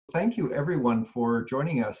Thank you everyone for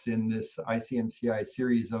joining us in this ICMCI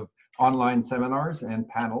series of online seminars and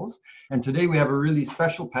panels. And today we have a really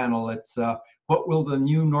special panel. It's what will the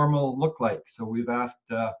new normal look like? So we've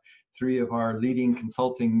asked three of our leading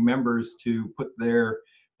consulting members to put their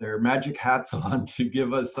magic hats on to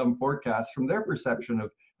give us some forecasts from their perception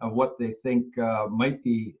of what they think might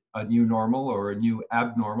be a new normal or a new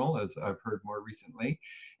abnormal, as I've heard more recently,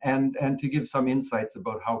 and to give some insights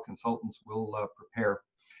about how consultants will prepare.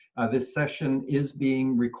 This session is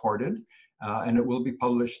being recorded and it will be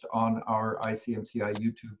published on our ICMCI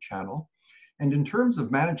YouTube channel. And in terms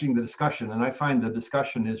of managing the discussion, and I find the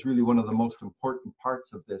discussion is really one of the most important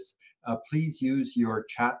parts of this, please use your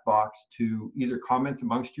chat box to either comment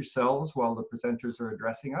amongst yourselves while the presenters are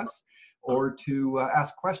addressing us, or to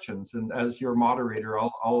ask questions. And as your moderator,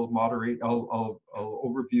 I'll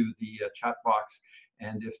overview the chat box,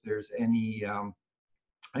 and if there's any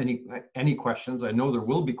questions, I know there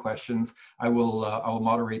will be questions, I'll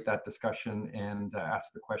moderate that discussion and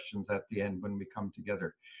ask the questions at the end when we come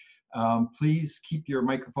together. Please keep your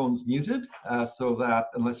microphones muted so that,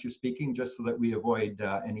 unless you're speaking, just so that we avoid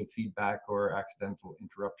any feedback or accidental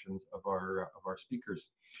interruptions of our speakers.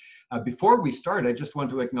 Before we start, I just want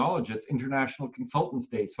to acknowledge it's International Consultants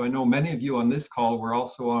Day. So I know many of you on this call were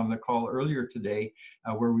also on the call earlier today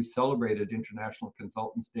where we celebrated International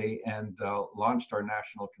Consultants Day and launched our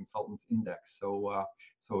National Consultants Index. So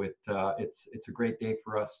it's a great day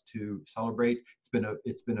for us to celebrate.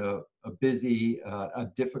 It's been a busy, a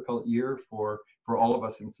difficult year for all of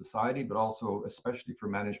us in society, but also especially for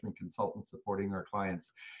management consultants supporting our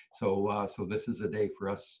clients. So this is a day for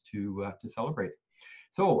us to celebrate.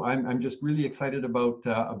 So I'm just really excited about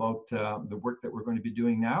the work that we're going to be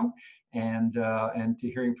doing now, and to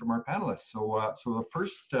hearing from our panelists. So the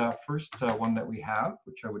first one that we have,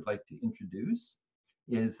 which I would like to introduce,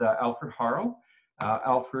 is Alfred Harl.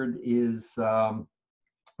 Alfred is a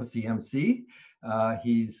CMC.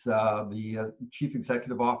 He's the Chief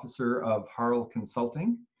Executive Officer of Harl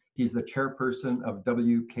Consulting. He's the chairperson of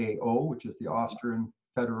WKO, which is the Austrian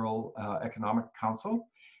Federal Economic Council.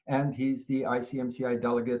 And he's the ICMCI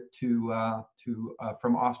delegate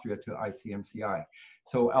from Austria to ICMCI.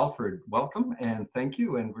 So Alfred, welcome and thank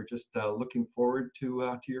you. And we're just looking forward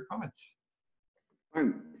to your comments.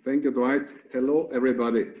 Fine, thank you, Dwight. Hello,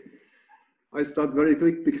 everybody. I start very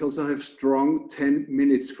quick because I have strong 10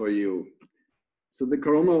 minutes for you. So the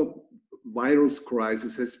coronavirus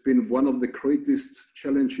crisis has been one of the greatest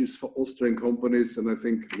challenges for Austrian companies, and I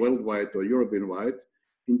think worldwide or European-wide,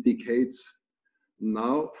 in decades.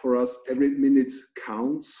 Now, for us, every minute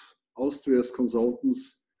counts. Austria's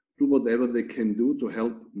consultants do whatever they can do to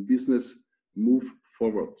help business move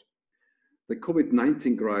forward. The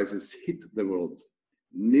COVID-19 crisis hit the world.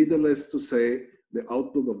 Needless to say, the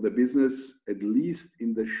outlook of the business, at least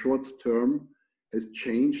in the short term, has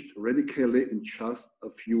changed radically in just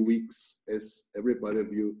a few weeks, as everybody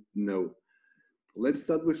of you know. Let's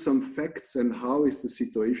start with some facts and how is the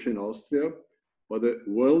situation in Austria, or the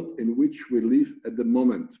world in which we live at the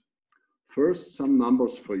moment. First, some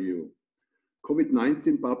numbers for you.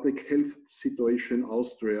 COVID-19 public health situation in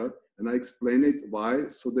Austria, and I explain it why,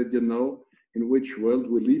 so that you know in which world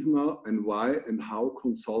we live now and why and how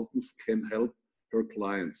consultants can help their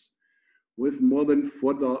clients. With more than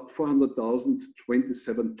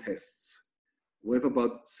 400,027 tests, we have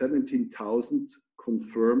about 17,000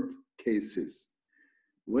 confirmed cases.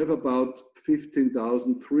 We have about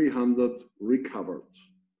 15,300 recovered.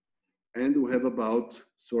 And we have about,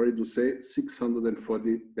 sorry to say,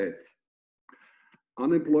 640 deaths.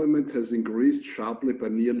 Unemployment has increased sharply by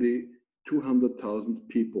nearly 200,000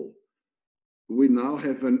 people. We now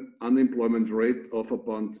have an unemployment rate of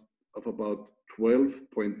about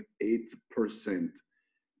 12.8%,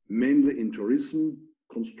 mainly in tourism,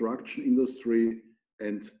 construction industry,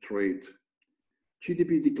 and trade.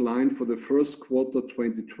 GDP declined for the first quarter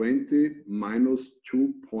 2020, minus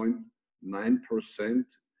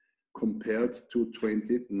 2.9% compared to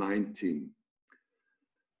 2019.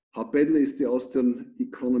 How badly is the Austrian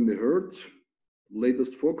economy hurt?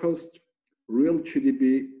 Latest forecast, real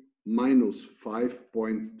GDP minus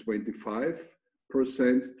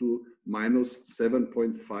 5.25% to minus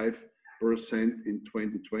 7.5% in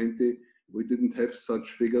 2020. We didn't have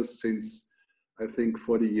such figures since, I think,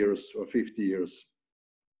 40 years or 50 years.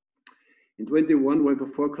 In 21, we have a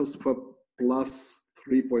forecast for plus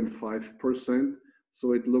 3.5%,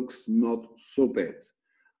 so it looks not so bad.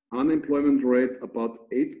 Unemployment rate about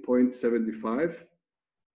 8.75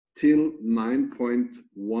 till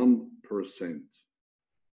 9.1%.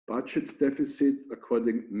 Budget deficit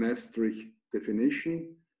according Maastricht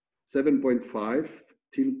definition, 7.5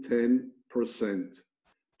 till 10%.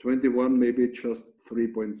 21 maybe just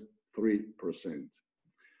 3.3%.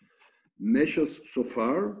 Measures so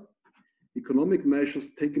far: economic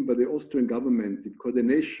measures taken by the Austrian government in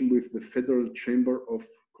coordination with the Federal Chamber of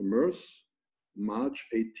Commerce. March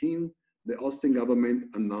 18, the Austrian government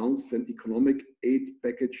announced an economic aid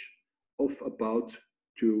package of about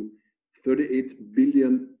to 38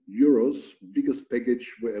 billion euros, biggest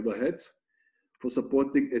package we ever had, for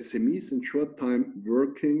supporting SMEs and short-time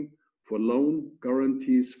working, for loan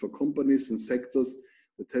guarantees for companies and sectors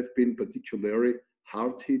that have been particularly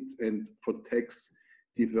hard hit, and for tax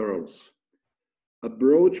deferrals.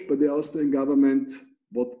 Approach by the Austrian government,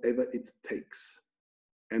 whatever it takes.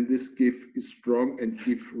 And this is strong and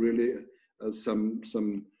give really a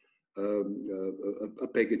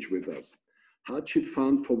package with us. Hardship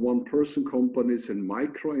fund for one-person companies and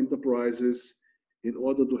micro enterprises in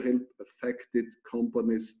order to help affected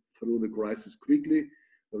companies through the crisis quickly.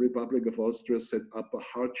 The Republic of Austria set up a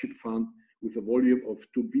hardship fund with a volume of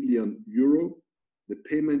 2 billion euro. The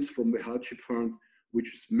payments from the hardship fund,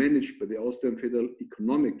 which is managed by the Austrian Federal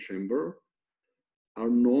Economic Chamber, are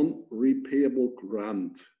non-repayable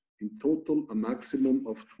grant. In total, a maximum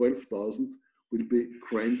of 12,000 will be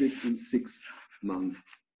granted in 6 months.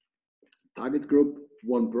 Target group: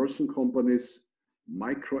 one-person companies,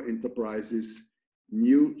 micro enterprises,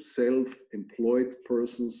 new self-employed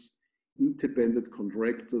persons, independent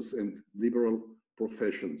contractors, and liberal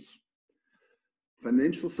professions.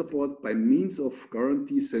 Financial support by means of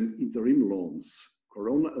guarantees and interim loans.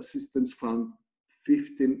 Corona Assistance Fund,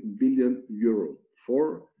 15 billion euro.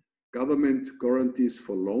 4. Government guarantees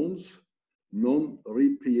for loans,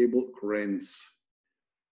 non-repayable grants.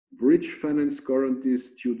 Bridge finance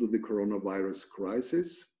guarantees due to the coronavirus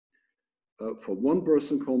crisis. For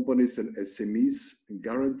one-person companies and SMEs,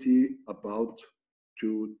 guarantee about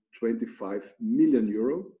to 25 million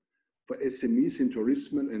euro. For SMEs in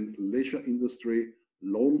tourism and leisure industry,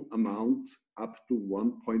 loan amount up to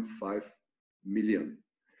 1.5 million.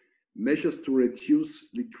 Measures to reduce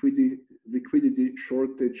liquidity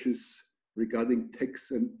shortages regarding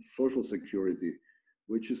tax and social security,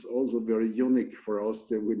 which is also very unique for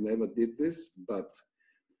Austria. We never did this, but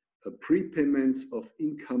prepayments of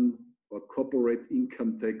income or corporate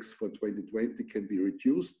income tax for 2020 can be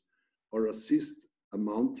reduced or assist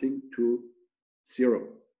amounting to 0.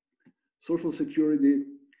 Social security,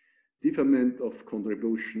 deferment of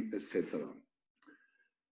contribution, etc.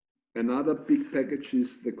 Another big package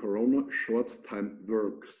is the Corona short-time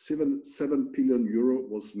work. 7 billion euro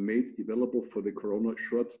was made available for the Corona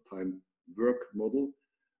short-time work model,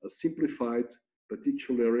 a simplified,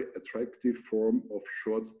 particularly attractive form of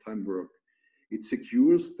short-time work. It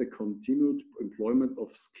secures the continued employment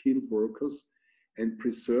of skilled workers and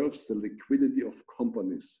preserves the liquidity of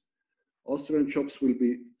companies. Austrian jobs will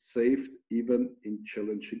be saved even in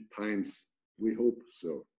challenging times. We hope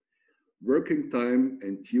so. Working time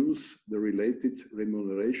and use, the related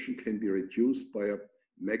remuneration can be reduced by a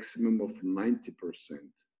maximum of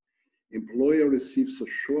 90%. Employer receives a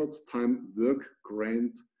short-time work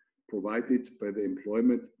grant provided by the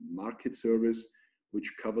Employment Market Service,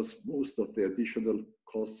 which covers most of the additional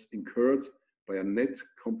costs incurred by a net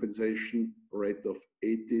compensation rate of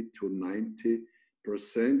 80 to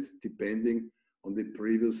 90%, depending on the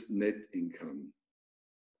previous net income.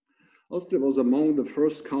 Austria was among the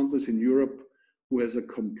first countries in Europe who has a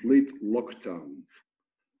complete lockdown.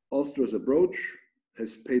 Austria's approach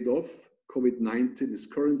has paid off. COVID-19 is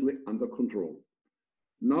currently under control.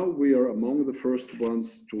 Now we are among the first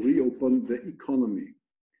ones to reopen the economy.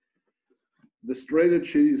 The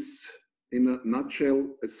strategy is, in a nutshell,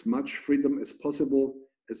 as much freedom as possible,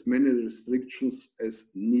 as many restrictions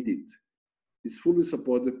as needed. Is fully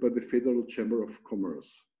supported by the Federal Chamber of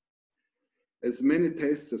Commerce. As many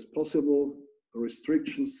tests as possible,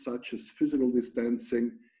 restrictions such as physical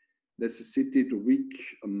distancing, necessity to wear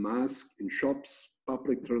a mask in shops,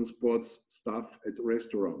 public transports, staff at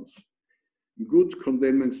restaurants. Good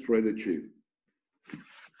containment strategy.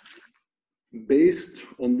 Based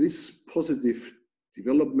on this positive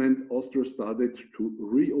development, Austria started to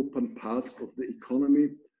reopen parts of the economy.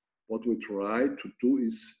 What we try to do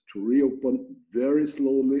is to reopen very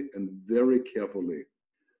slowly and very carefully.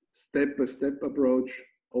 Step-by-step approach,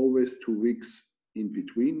 always 2 weeks in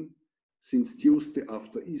between. Since Tuesday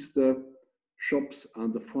after Easter, shops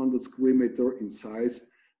under 400 square meters in size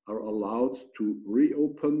are allowed to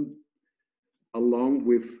reopen, along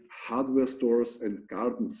with hardware stores and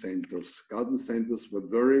garden centers. Garden centers were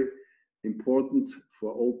very important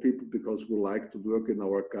for all people because we like to work in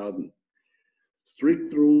our garden.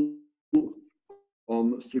 Strict rules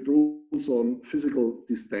on physical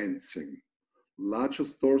distancing. larger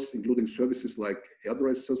stores, including services like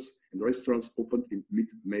hairdressers and restaurants, opened in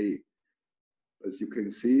mid-May. As you can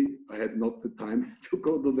see, I had not the time to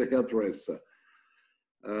go to the hairdresser.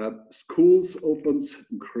 Schools opened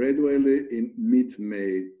gradually in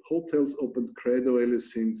mid-May. Hotels opened gradually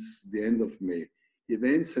since the end of May.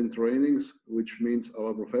 Events and trainings, which means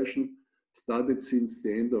our profession, started since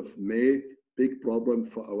the end of May. Big problem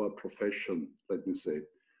for our profession, let me say.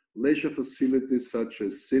 Leisure facilities such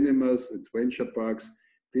as cinemas, adventure parks,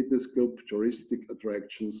 fitness club, touristic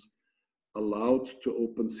attractions allowed to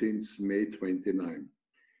open since May 29.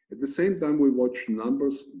 At the same time, we watch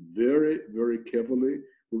numbers very, very carefully.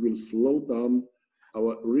 We will slow down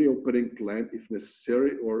our reopening plan if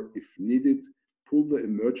necessary, or if needed, pull the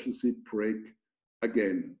emergency brake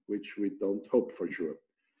again, which we don't hope for sure.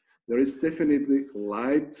 There is definitely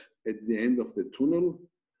light at the end of the tunnel.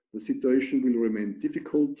 The situation will remain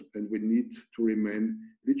difficult and we need to remain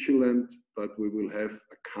vigilant, but we will have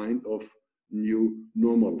a kind of new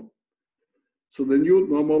normal. So the new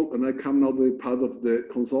normal, and I come now to the part of the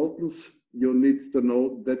consultants, you need to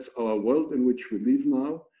know that's our world in which we live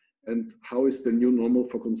now, and how is the new normal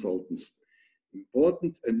for consultants.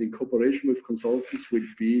 Important, and in cooperation with consultants, will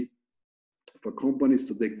be for companies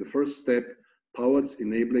to take the first step towards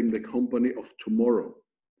enabling the company of tomorrow,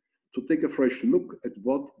 to take a fresh look at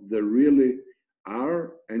what they really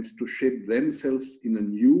are and to shape themselves in a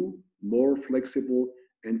new, more flexible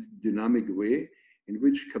and dynamic way in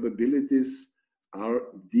which capabilities are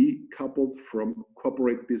decoupled from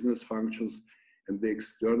corporate business functions and the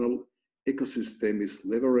external ecosystem is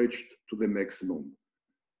leveraged to the maximum.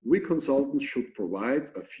 We consultants should provide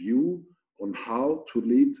a view on how to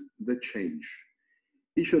lead the change.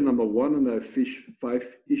 Issue number one, and I have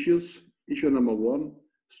 5 issues. Issue number one,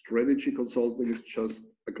 strategy consulting is just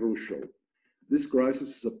crucial. This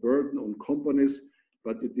crisis is a burden on companies,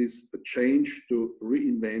 but it is a change to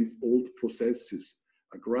reinvent old processes.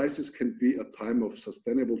 A crisis can be a time of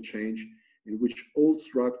sustainable change in which old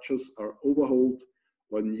structures are overhauled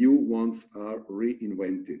or new ones are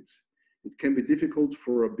reinvented. It can be difficult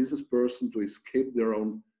for a business person to escape their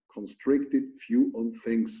own constricted view on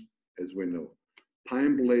things, as we know.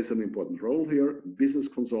 Time plays an important role here. Business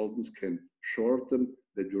consultants can shorten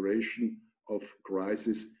the duration of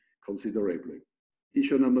crisis considerably.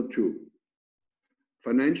 Issue number 2,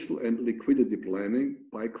 financial and liquidity planning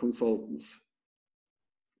by consultants,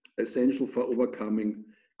 essential for overcoming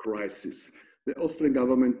crisis. The Austrian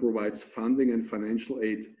government provides funding and financial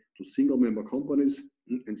aid to single-member companies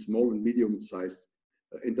and small and medium-sized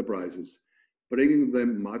enterprises, bringing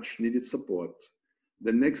them much-needed support.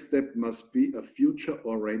 The next step must be a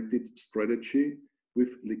future-oriented strategy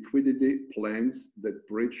with liquidity plans that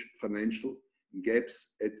bridge financial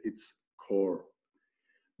gaps at its core.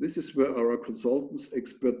 This is where our consultants'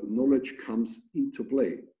 expert knowledge comes into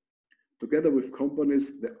play. Together with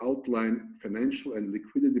companies, they outline financial and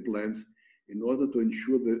liquidity plans in order to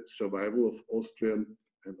ensure the survival of Austrian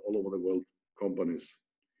and all over the world companies.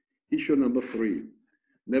 Issue number 3.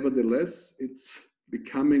 Nevertheless, it's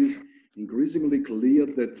becoming increasingly clear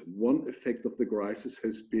that one effect of the crisis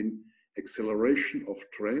has been acceleration of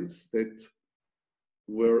trends that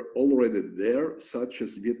were already there, such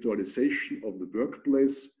as virtualization of the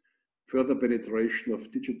workplace, further penetration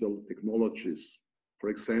of digital technologies, for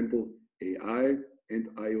example, AI and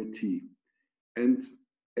IoT, and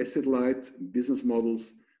asset-light business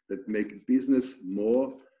models that make business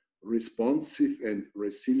more responsive and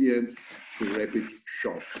resilient to rapid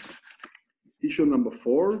shocks. Issue number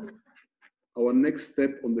 4, our next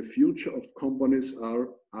step on the future of companies are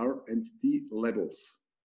R&D levels.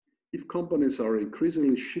 If companies are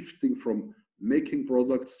increasingly shifting from making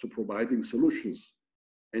products to providing solutions,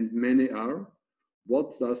 and many are,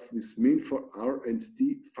 what does this mean for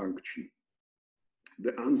R&D function?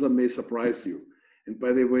 The answer may surprise you. And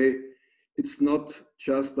by the way, it's not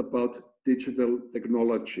just about digital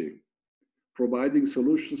technology. Providing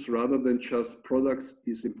solutions rather than just products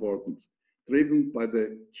is important, driven by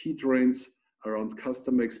the key trends around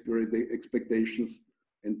customer expectations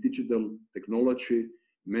and digital technology.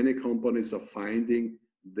 Many companies are finding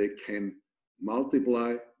they can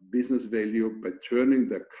multiply business value by turning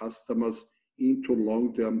their customers into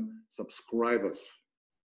long-term subscribers.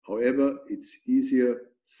 However, it's easier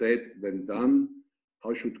said than done.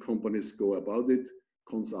 How should companies go about it?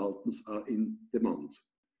 Consultants are in demand.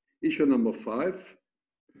 Issue number 5.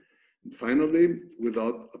 And finally,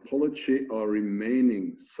 without apology, our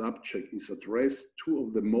remaining subject is addressed 2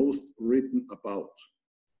 of the most written about.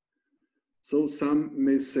 So some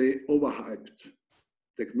may say overhyped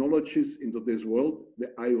technologies in today's world, the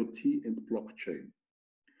IoT and blockchain.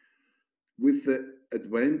 With the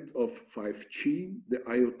advent of 5G, the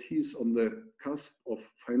IoT is on the cusp of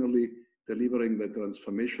finally delivering the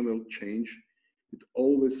transformational change it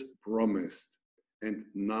always promised. And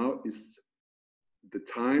now is the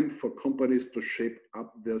time for companies to shape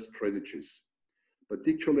up their strategies,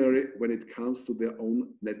 particularly when it comes to their own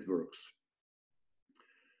networks.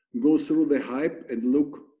 Go through the hype and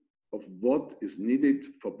look of what is needed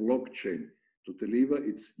for blockchain to deliver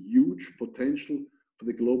its huge potential for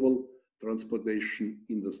the global transportation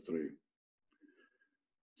industry.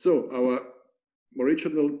 So our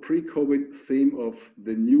original pre-COVID theme of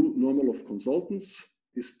the new normal of consultants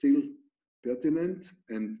is still pertinent,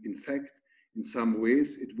 and in fact, in some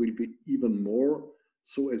ways, it will be even more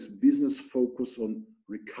so as business focus on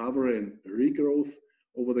recovery and regrowth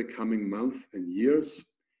over the coming months and years,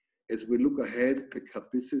 as we look ahead, the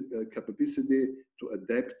capacity to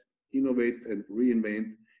adapt, innovate, and reinvent,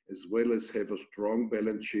 as well as have a strong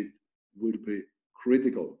balance sheet, will be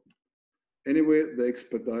critical. Anyway, the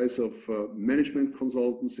expertise of management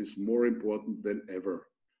consultants is more important than ever.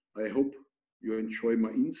 I hope you enjoy my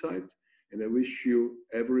insight, and I wish you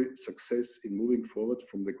every success in moving forward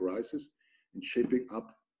from the crisis and shaping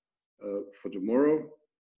up for tomorrow.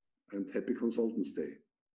 And happy Consultants Day.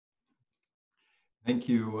 Thank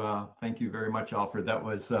you very much, Alfred. That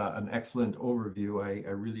was an excellent overview.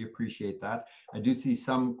 I really appreciate that. I do see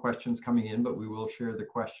some questions coming in, but we will share the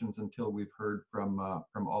questions until we've heard from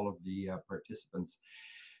all of the participants.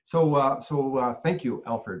 So thank you,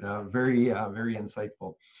 Alfred. Very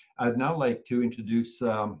insightful. I'd now like to introduce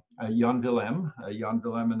Jan Willem. Jan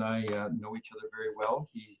Willem and I know each other very well.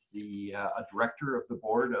 He's the director of the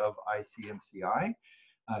board of ICMCI.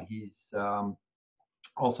 He's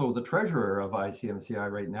also the treasurer of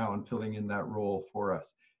ICMCI right now and filling in that role for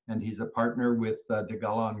us. And he's a partner with De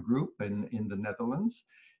Galan Group in the Netherlands,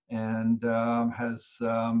 and has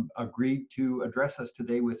agreed to address us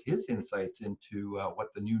today with his insights into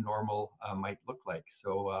what the new normal might look like.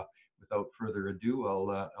 So without further ado,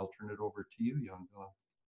 I'll turn it over to you, Jan Willem.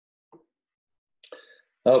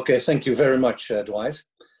 Okay, thank you very much, Dwight.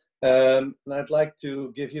 And I'd like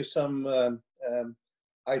to give you some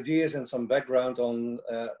ideas and some background on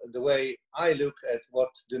the way I look at what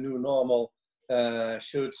the new normal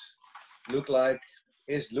should look like,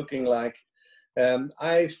 is looking like.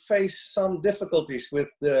 I face some difficulties with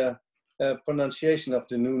the pronunciation of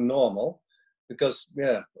the new normal, because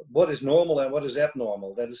what is normal and what is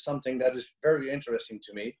abnormal? That is something that is very interesting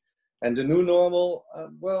to me. And the new normal,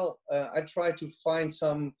 I try to find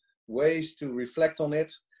some ways to reflect on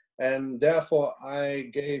it. And therefore,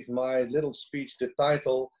 I gave my little speech the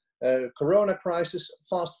title, Corona Crisis,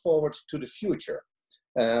 Fast Forward to the Future,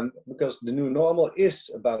 because the new normal is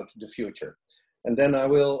about the future. And then I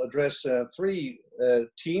will address three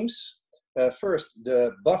themes. First,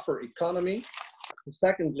 the buffer economy.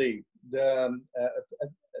 Secondly,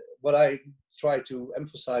 what I try to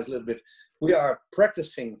emphasize a little bit, we are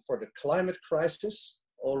practicing for the climate crisis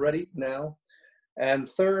already now. And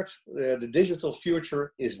third, the digital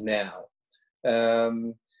future is now.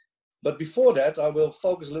 But before that, I will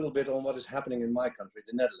focus a little bit on what is happening in my country,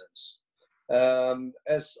 the Netherlands.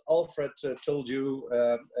 As Alfred told you,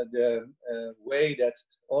 the way that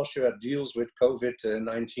Austria deals with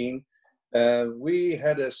COVID-19, we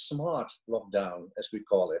had a smart lockdown, as we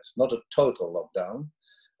call it, not a total lockdown.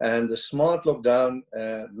 And the smart lockdown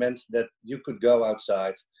meant that you could go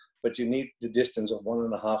outside, but you need the distance of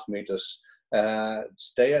 1.5 meters.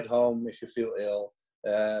 Stay at home if you feel ill.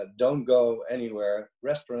 Don't go anywhere.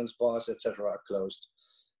 Restaurants, bars, etc. are closed.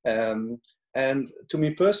 And to me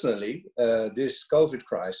personally, this COVID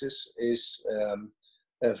crisis is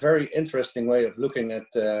a very interesting way of looking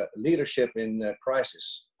at leadership in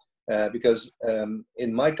crisis. Because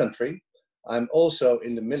in my country, I'm also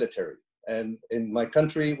in the military. And in my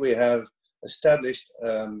country, we have established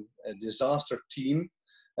a disaster team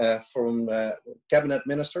from cabinet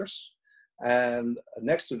ministers. And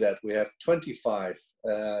next to that, we have 25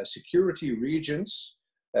 security regions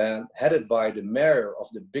headed by the mayor of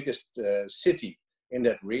the biggest city in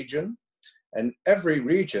that region. And every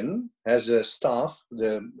region has a staff.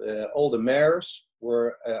 All the mayors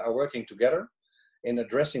are working together in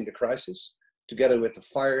addressing the crisis, together with the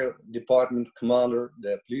fire department commander,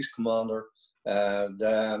 the police commander,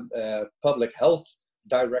 the public health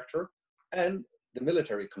director, and the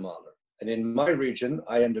military commander. And in my region,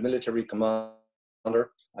 I am the military commander.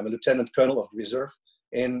 I'm a lieutenant colonel of the reserve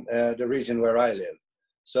in the region where I live.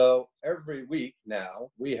 So every week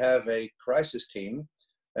now, we have a crisis team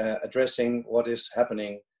addressing what is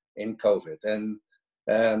happening in COVID. And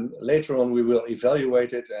later on, we will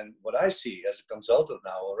evaluate it. And what I see as a consultant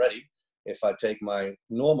now already, if I take my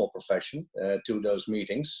normal profession to those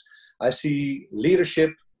meetings, I see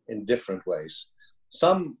leadership in different ways.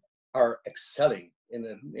 Some are excelling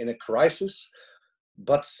in a crisis,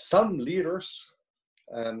 but some leaders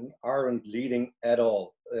aren't leading at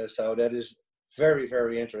all. So that is very,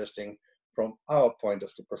 very interesting from our point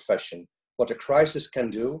of the profession, what a crisis can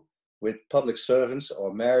do with public servants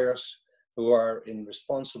or mayors who are in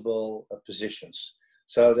responsible positions.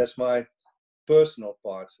 So that's my personal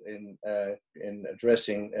part in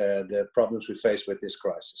addressing the problems we face with this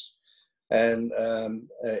crisis. And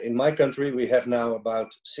in my country, we have now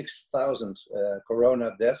about 6,000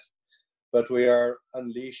 corona deaths, but we are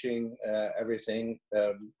unleashing everything.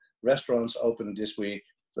 Restaurants open this week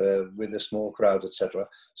with a small crowd, etc.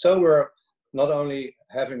 So we're not only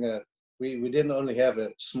having we didn't only have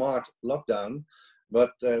a smart lockdown,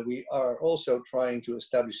 but we are also trying to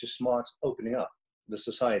establish a smart opening up the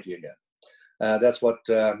society again. That's what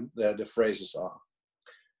the phrases are.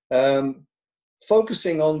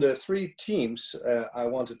 Focusing on the three themes I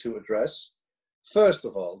wanted to address. First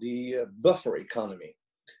of all, the buffer economy.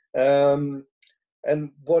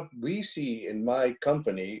 And what we see in my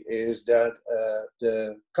company is that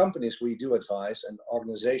the companies we do advise and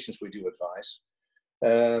organizations we do advise,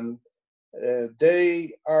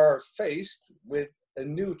 they are faced with a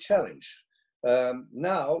new challenge.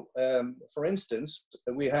 Now, for instance,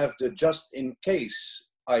 we have the just-in-case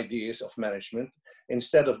ideas of management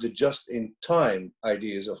instead of the just-in-time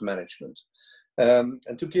ideas of management.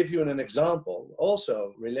 And to give you an example,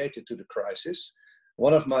 also related to the crisis,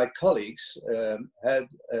 one of my colleagues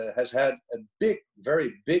has had a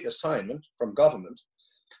very big assignment from government,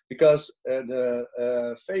 because the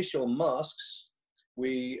facial masks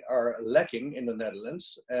we are lacking in the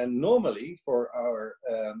Netherlands, and normally for our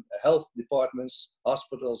health departments,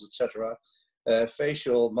 hospitals, etc.,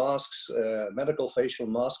 facial masks, medical facial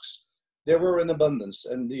masks, they were in abundance,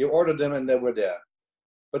 and you ordered them and they were there.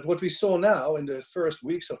 But what we saw now in the first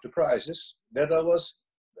weeks of the crisis, that there was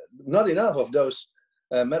not enough of those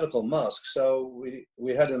medical masks. So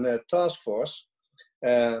we had a task force,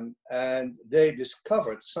 and they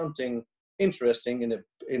discovered something interesting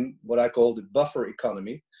in what I call the buffer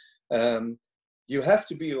economy. You have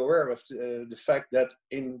to be aware of the fact that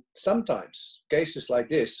in sometimes cases like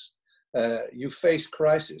this, you face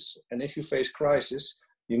crisis, and if you face crisis,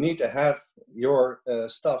 you need to have your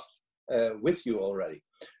stuff with you already.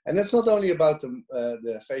 And it's not only about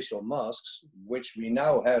the facial masks, which we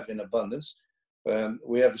now have in abundance.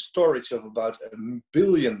 We have a storage of about 1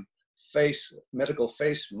 billion medical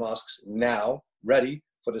face masks now ready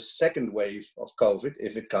for the second wave of COVID,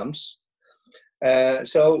 if it comes.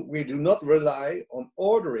 So we do not rely on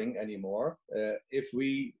ordering anymore if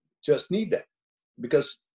we just need them,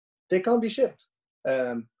 because they can't be shipped.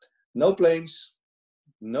 No planes,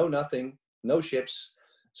 no nothing, no ships.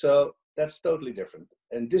 So that's totally different.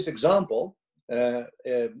 And this example,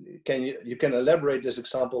 you can elaborate this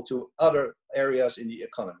example to other areas in the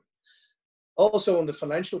economy. Also on the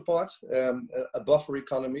financial part, a buffer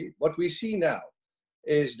economy, what we see now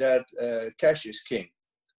is that cash is king,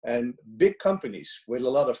 and big companies with a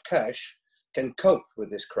lot of cash can cope with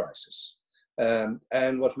this crisis.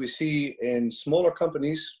 And what we see in smaller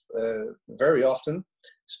companies very often,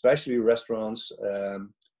 especially restaurants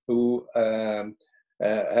who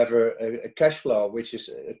have a cash flow, which is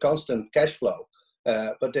a constant cash flow,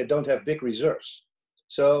 but they don't have big reserves.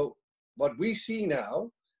 So what we see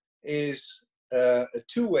now is a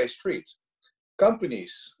two-way street.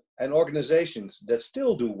 Companies and organizations that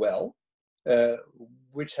still do well,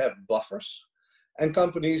 which have buffers, and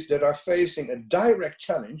companies that are facing a direct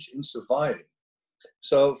challenge in surviving.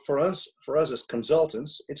 So for us as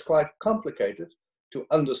consultants, it's quite complicated to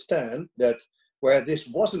understand that where this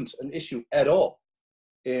wasn't an issue at all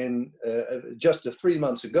in just 3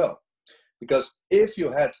 months ago. Because if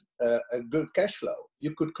you had a good cash flow,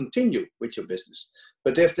 you could continue with your business.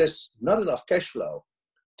 But if there's not enough cash flow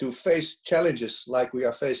to face challenges like we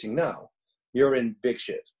are facing now, you're in big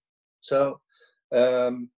shit. So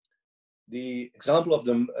the example of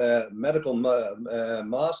the medical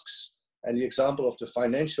masks and the example of the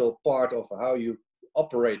financial part of how you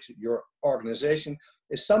operate your organization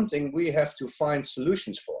is something we have to find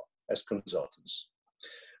solutions for as consultants.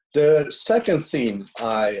 The second theme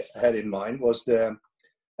I had in mind was the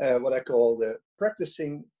what I call the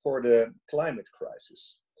practicing for the climate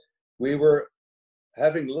crisis. We were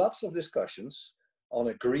having lots of discussions on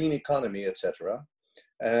a green economy, etc.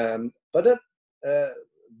 But that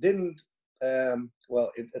didn't,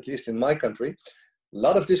 well, at least in my country, a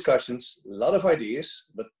lot of discussions, a lot of ideas,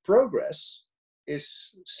 but progress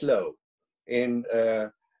is slow in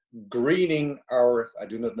greening our, I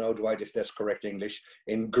do not know, Dwight, if that's correct English,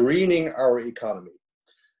 in greening our economy.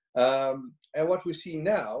 And what we see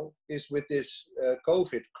now is with this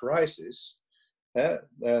COVID crisis,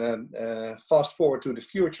 fast forward to the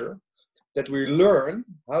future, that we learn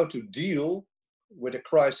how to deal with a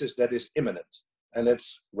crisis that is imminent, and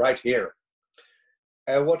it's right here.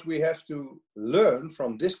 And what we have to learn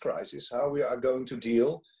from this crisis, how we are going to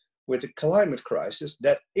deal with the climate crisis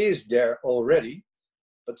that is there already,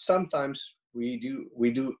 but sometimes we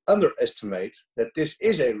do underestimate that this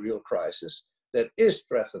is a real crisis that is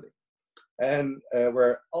threatening. And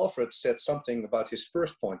where Alfred said something about his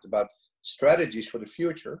first point about strategies for the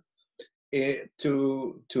future,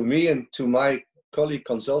 to me and to my colleague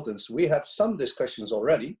consultants, we had some discussions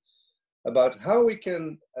already about how we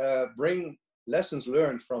can bring lessons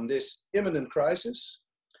learned from this imminent crisis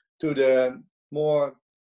to the more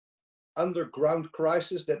underground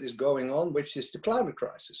crisis that is going on, which is the climate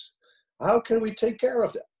crisis. How can we take care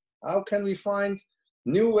of that? How can we find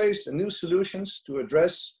new ways and new solutions to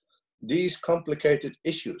address these complicated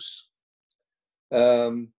issues?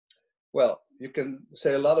 Well, you can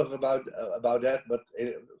say a lot about that, but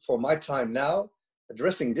for my time now,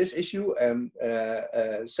 addressing this issue and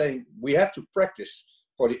saying we have to practice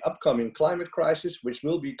for the upcoming climate crisis, which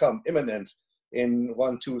will become imminent in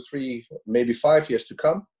 1, 2, 3, maybe 5 years to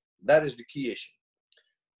come, that is the key issue.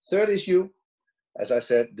 Third issue, as I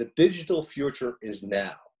said, the digital future is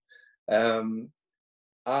now.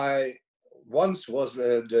 I once was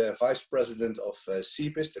the vice president of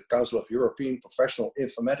CPIS, the Council of European Professional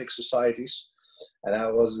Informatics Societies, and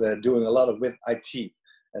I was doing a lot with IT.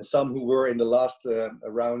 And some who were in the last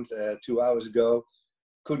round 2 hours ago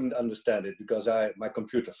couldn't understand it because my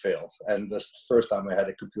computer failed, and that's the first time I had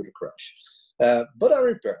a computer crash. But I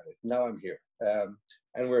repaired it. Now I'm here,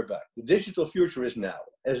 and we're back. The digital future is now.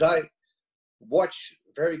 As I watch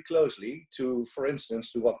very closely to, for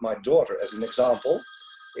instance, to what my daughter, as an example,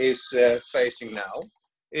 is facing now,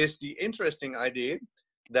 is the interesting idea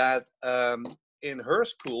that in her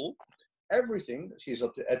school, everything, she's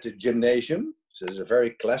at the gymnasium, so it's a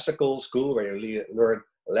very classical school where you learn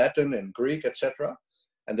Latin and Greek, etc.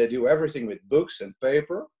 And they do everything with books and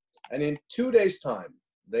paper. And in 2 days' time,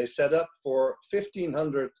 they set up for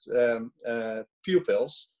 1,500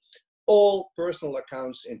 pupils, all personal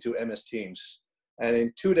accounts into MS Teams. And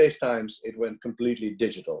in 2 days' time, it went completely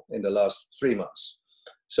digital in the last 3 months.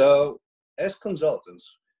 So as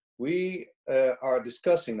consultants, we are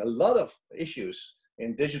discussing a lot of issues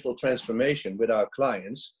in digital transformation with our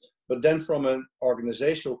clients, but then from an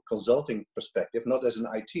organizational consulting perspective, not as an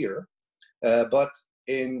ITer, but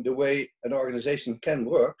in the way an organization can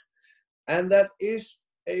work. And that is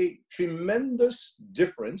a tremendous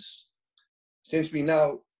difference, since we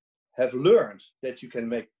now have learned that you can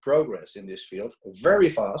make progress in this field very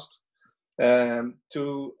fast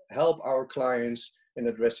to help our clients in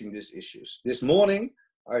addressing these issues. This morning,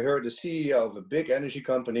 I heard the CEO of a big energy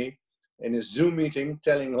company in a Zoom meeting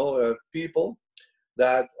telling all people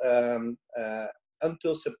that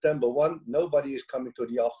until September 1, nobody is coming to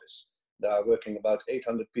the office. There are working about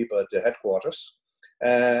 800 people at the headquarters.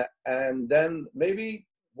 And then maybe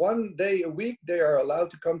 1 day a week, they are allowed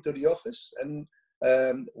to come to the office, and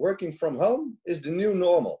working from home is the new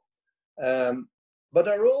normal. But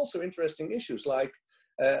there are also interesting issues like,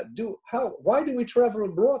 why do we travel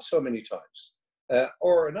abroad so many times?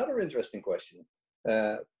 Or another interesting question,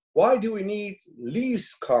 why do we need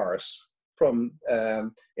lease cars from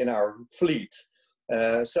in our fleet?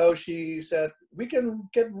 So she said, we can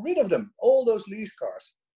get rid of them, all those lease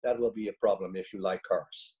cars. That will be a problem if you like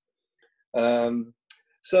cars.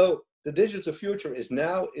 So the digital future is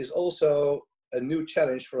now, is also a new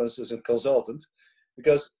challenge for us as a consultant,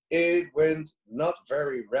 because it went not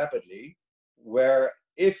very rapidly, where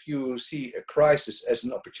if you see a crisis as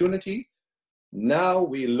an opportunity, now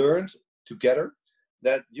we learned together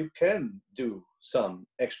that you can do some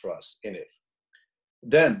extras in it.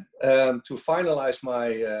 Then, to finalize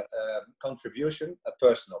my contribution, a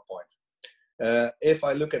personal point. If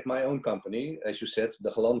I look at my own company, as you said,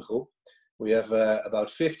 the Galan Group, we have about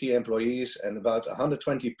 50 employees and about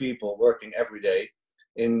 120 people working every day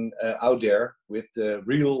out there with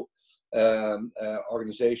real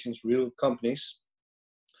organizations, real companies.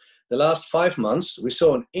 The last 5 months, we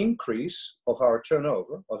saw an increase of our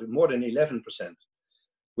turnover of more than 11%,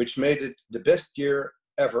 which made it the best year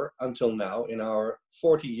ever until now in our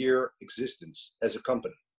 40-year existence as a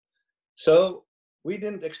company. So we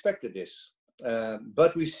didn't expect this,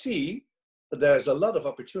 but we see that there's a lot of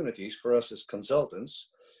opportunities for us as consultants.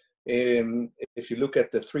 If you look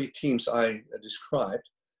at the 3 teams I described,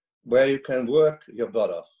 where you can work your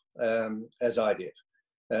butt off, as I did.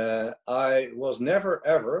 I was never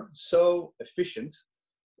ever so efficient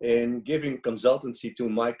in giving consultancy to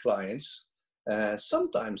my clients,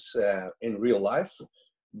 sometimes in real life,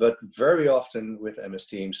 but very often with MS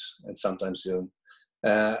Teams and sometimes Zoom.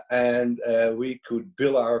 And we could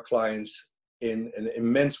bill our clients in an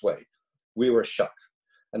immense way. We were shocked.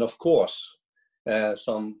 And of course,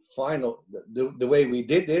 the way we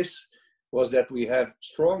did this was that we have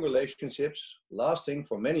strong relationships lasting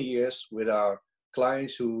for many years with our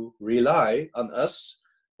clients who rely on us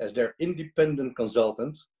as their independent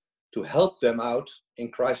consultant to help them out in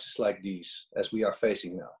crises like these as we are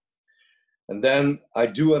facing now. And then I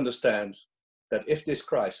do understand that if this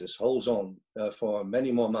crisis holds on for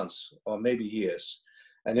many more months or maybe years,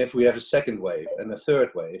 and if we have a second wave and a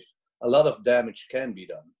third wave, a lot of damage can be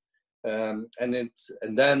done.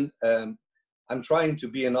 I'm trying to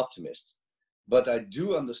be an optimist, but I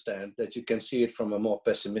do understand that you can see it from a more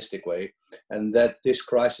pessimistic way, and that this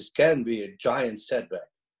crisis can be a giant setback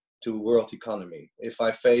to world economy. If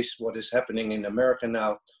I face what is happening in America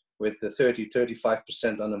now with the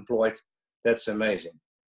 30-35% unemployed, that's amazing.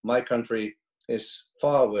 My country is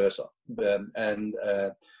far worse, and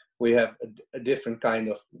we have a different kind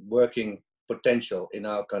of working potential in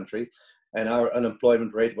our country, and our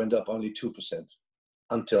unemployment rate went up only 2%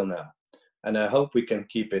 until now. And I hope we can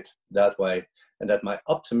keep it that way, and that my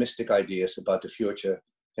optimistic ideas about the future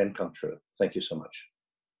can come true. Thank you so much.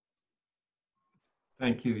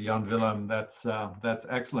 Thank you, Jan Willem. That's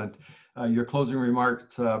excellent. Your closing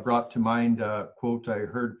remarks brought to mind a quote I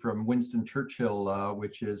heard from Winston Churchill,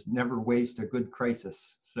 which is "Never waste a good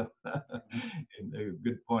crisis." So, a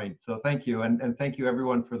good point. So, thank you, and thank you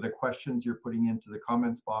everyone for the questions you're putting into the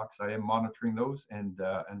comments box. I am monitoring those, and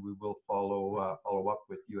we will follow up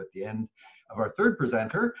with you at the end of our third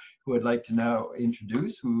presenter, who I'd like to now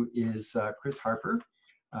introduce, who is Chris Harper.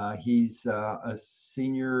 He's a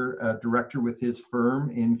senior director with his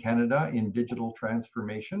firm in Canada in digital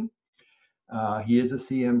transformation. He is a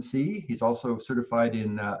CMC. He's also certified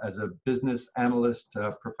as a business analyst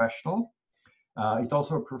professional. He's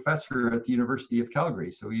also a professor at the University of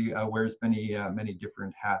Calgary, so he wears many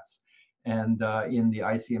different hats. And in the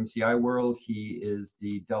ICMCI world, he is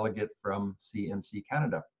the delegate from CMC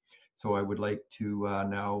Canada. So I would like to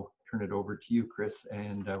now turn it over to you, Chris,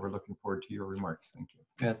 and we're looking forward to your remarks. Thank you.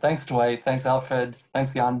 Yeah, thanks, Dwight. Thanks, Alfred.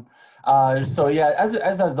 Thanks, Jan. So yeah, as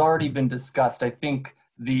has already been discussed, I think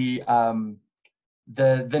the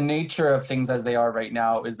nature of things as they are right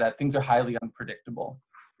now is that things are highly unpredictable.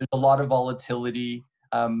 There's a lot of volatility.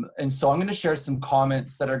 And so I'm going to share some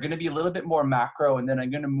comments that are going to be a little bit more macro, and then I'm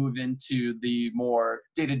going to move into the more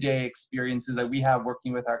day-to-day experiences that we have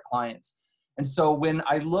working with our clients. And so when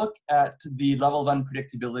I look at the level of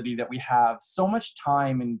unpredictability that we have, so much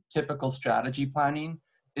time in typical strategy planning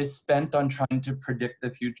is spent on trying to predict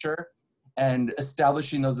the future and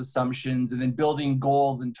establishing those assumptions and then building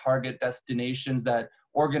goals and target destinations that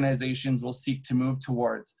organizations will seek to move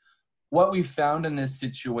towards. What we found in this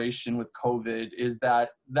situation with COVID is that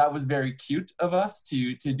was very cute of us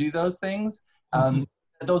to do those things.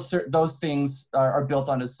 Those things are built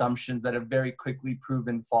on assumptions that have very quickly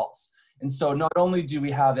proven false. And so not only do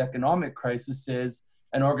we have economic crises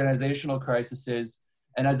and organizational crises,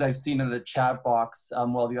 and as I've seen in the chat box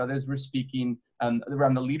while the others were speaking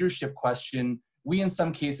around the leadership question, we in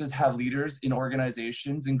some cases have leaders in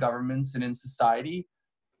organizations, in governments, and in society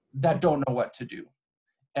that don't know what to do.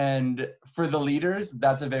 And for the leaders,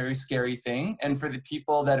 that's a very scary thing. And for the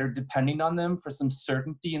people that are depending on them for some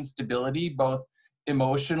certainty and stability, both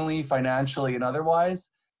emotionally, financially, and otherwise,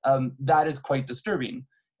 that is quite disturbing.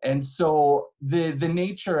 And so the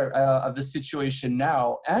nature of the situation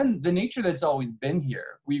now, and the nature that's always been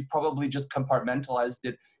here, we've probably just compartmentalized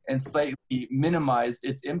it and slightly minimized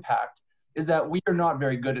its impact, is that we are not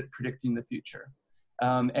very good at predicting the future.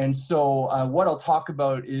 And so what I'll talk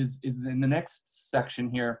about is in the next section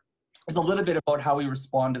here, is a little bit about how we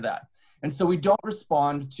respond to that. And so we don't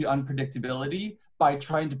respond to unpredictability by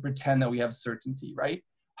trying to pretend that we have certainty, right?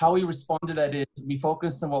 How we respond to that is we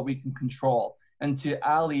focus on what we can control. And to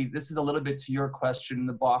Ali, this is a little bit to your question in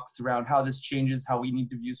the box around how this changes how we need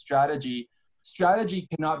to view strategy. Strategy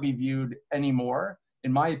cannot be viewed anymore,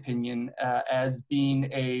 in my opinion, as being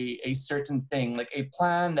a certain thing, like a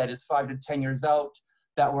plan that is 5 to 10 years out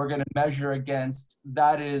that we're going to measure against.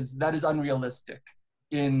 That is unrealistic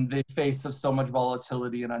in the face of so much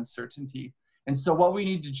volatility and uncertainty. And so what we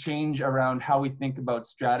need to change around how we think about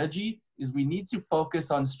strategy is we need to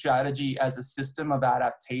focus on strategy as a system of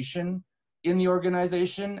adaptation in the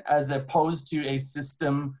organization, as opposed to a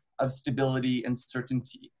system of stability and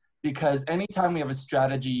certainty. Because anytime we have a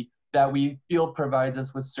strategy that we feel provides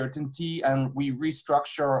us with certainty, and we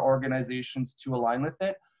restructure our organizations to align with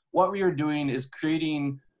it. What we are doing is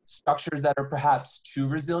creating structures that are perhaps too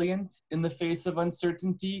resilient in the face of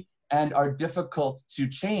uncertainty and are difficult to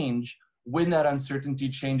change when that uncertainty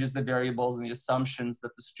changes the variables and the assumptions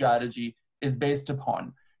that the strategy is based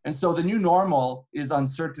upon. And so the new normal is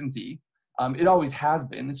uncertainty. It always has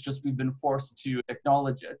been, it's just we've been forced to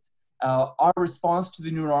acknowledge it. Our response to the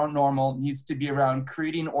new normal needs to be around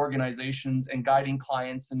creating organizations and guiding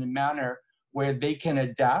clients in a manner where they can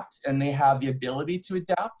adapt and they have the ability to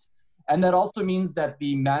adapt. And that also means that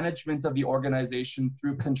the management of the organization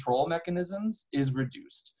through control mechanisms is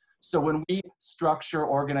reduced. So when we structure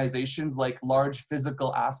organizations like large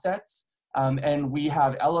physical assets, and we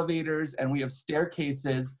have elevators and we have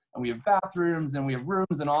staircases and we have bathrooms and we have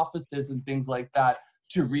rooms and offices and things like that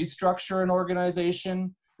to restructure an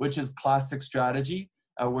organization, which is classic strategy,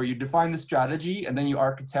 where you define the strategy and then you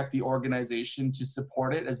architect the organization to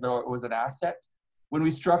support it as though it was an asset. When we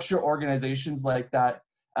structure organizations like that,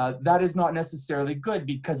 that is not necessarily good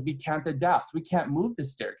because we can't adapt. We can't move the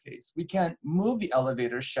staircase. We can't move the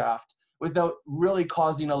elevator shaft without really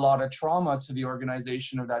causing a lot of trauma to the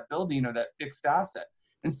organization of that building or that fixed asset.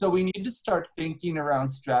 And so we need to start thinking around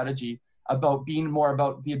strategy about being more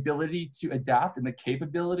about the ability to adapt and the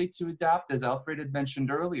capability to adapt, as Alfred had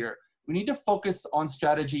mentioned earlier. We need to focus on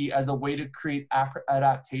strategy as a way to create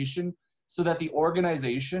adaptation so that the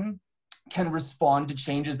organization can respond to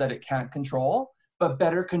changes that it can't control, but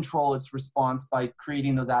better control its response by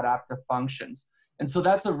creating those adaptive functions. And so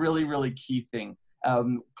that's a really, really key thing.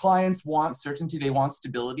 Clients want certainty, they want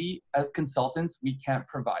stability. As consultants, we can't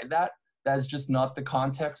provide that. That is just not the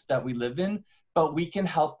context that we live in, but we can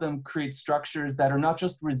help them create structures that are not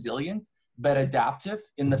just resilient, but adaptive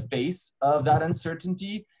in the face of that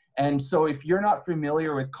uncertainty. And so if you're not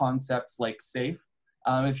familiar with concepts like SAFE,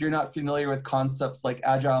 if you're not familiar with concepts like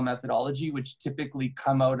agile methodology, which typically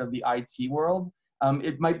come out of the IT world,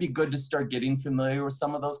 it might be good to start getting familiar with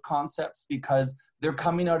some of those concepts because they're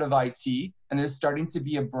coming out of IT and there's starting to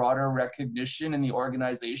be a broader recognition in the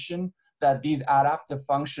organization that these adaptive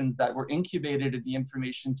functions that were incubated in the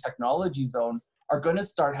information technology zone are going to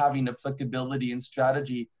start having applicability in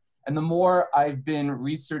strategy. And the more I've been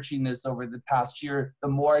researching this over the past year, the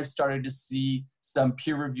more I've started to see some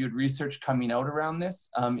peer-reviewed research coming out around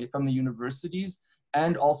this from the universities,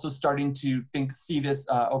 and also starting to see this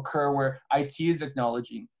occur where IT is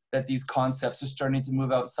acknowledging that these concepts are starting to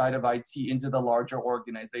move outside of IT into the larger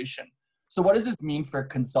organization. So what does this mean for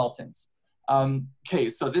consultants? Okay,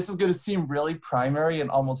 so this is going to seem really primary and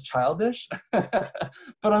almost childish,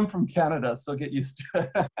 but I'm from Canada, so get used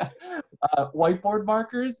to it. Whiteboard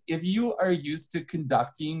markers, if you are used to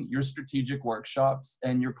conducting your strategic workshops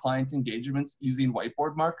and your client engagements using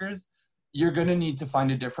whiteboard markers, you're going to need to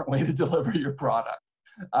find a different way to deliver your product.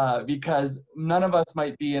 Because none of us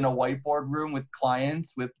might be in a whiteboard room with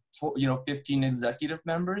clients with 15 executive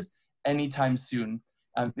members anytime soon.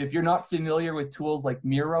 If you're not familiar with tools like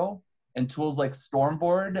Miro and tools like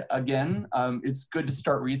Stormboard, again, it's good to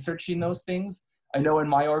start researching those things. I know in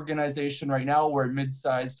my organization right now, we're a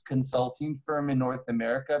mid-sized consulting firm in North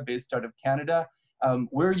America based out of Canada.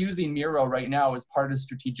 We're using Miro right now as part of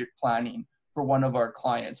strategic planning for one of our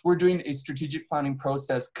clients. We're doing a strategic planning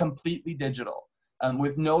process completely digital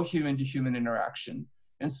with no human-to-human interaction.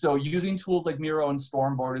 And so using tools like Miro and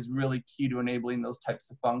Stormboard is really key to enabling those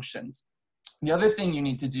types of functions. The other thing you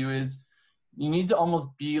need to do is you need to almost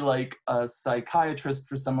be like a psychiatrist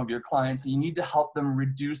for some of your clients. You need to help them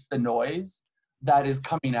reduce the noise that is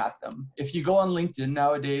coming at them. If you go on LinkedIn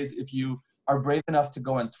nowadays, if you are brave enough to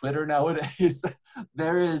go on Twitter nowadays,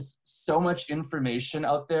 there is so much information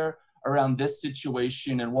out there around this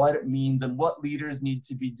situation and what it means and what leaders need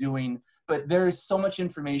to be doing. But there is so much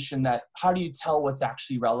information that how do you tell what's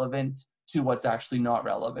actually relevant to what's actually not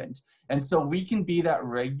relevant? And so we can be that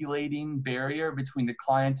regulating barrier between the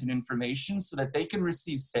client and information so that they can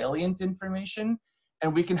receive salient information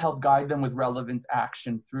and we can help guide them with relevant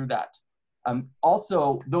action through that.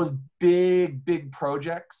 Also, those big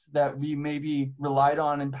projects that we maybe relied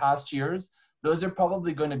on in past years, those are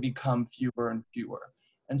probably going to become fewer and fewer.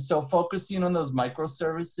 And so focusing on those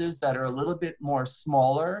microservices that are a little bit more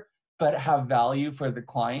smaller, but have value for the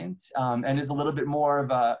client and is a little bit more of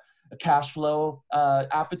a cash flow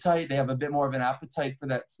appetite. They have a bit more of an appetite for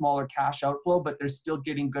that smaller cash outflow, but they're still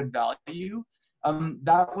getting good value.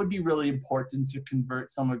 That would be really important to convert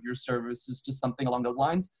some of your services to something along those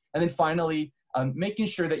lines. And then finally, making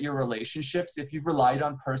sure that your relationships, if you've relied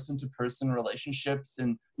on person-to-person relationships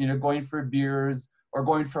and going for beers or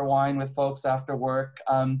going for wine with folks after work,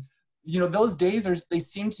 those days they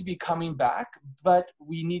seem to be coming back, but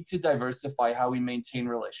we need to diversify how we maintain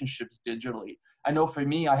relationships digitally. I know for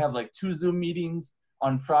me, I have like 2 Zoom meetings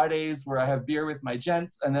on Fridays where I have beer with my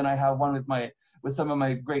gents, and then I have one with some of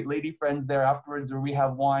my great lady friends there afterwards where we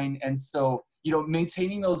have wine. And so,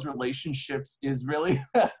 maintaining those relationships is really,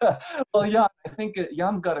 well, yeah, I think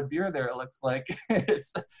Jan's got a beer there, it looks like.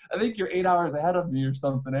 I think you're 8 hours ahead of me or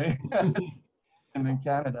something, eh? And in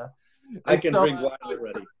Canada. I can drink wine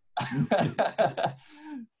already.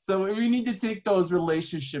 So we need to take those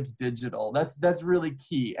relationships digital. That's really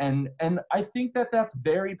key. And I think that's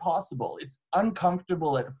very possible. It's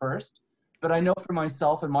uncomfortable at first, but I know for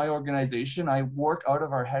myself and my organization, I work out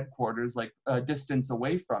of our headquarters, like a distance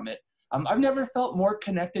away from it. I've never felt more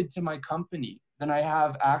connected to my company than I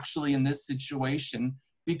have actually in this situation,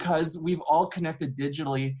 because we've all connected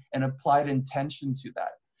digitally and applied intention to that.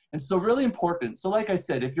 And so really important. So like I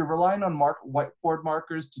said, if you're relying on whiteboard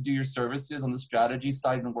markers to do your services on the strategy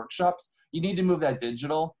side and workshops, you need to move that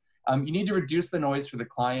digital. You need to reduce the noise for the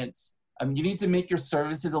clients. You need to make your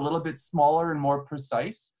services a little bit smaller and more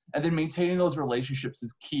precise. And then maintaining those relationships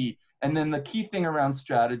is key. And then the key thing around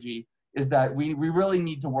strategy is that we really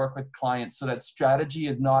need to work with clients so that strategy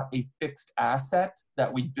is not a fixed asset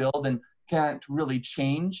that we build and can't really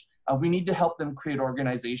change. We need to help them create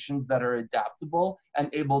organizations that are adaptable and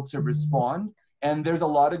able to respond. And there's a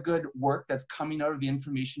lot of good work that's coming out of the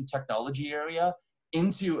information technology area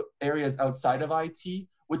into areas outside of IT,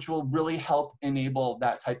 which will really help enable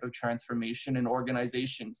that type of transformation in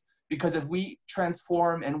organizations. Because if we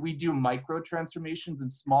transform and we do micro transformations and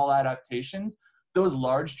small adaptations, those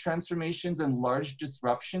large transformations and large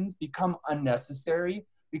disruptions become unnecessary,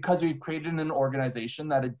 because we've created an organization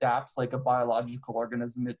that adapts like a biological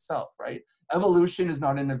organism itself, right? Evolution is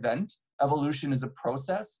not an event. Evolution is a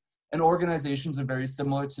process, and organizations are very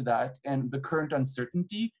similar to that. And the current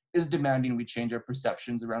uncertainty is demanding we change our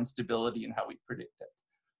perceptions around stability and how we predict it.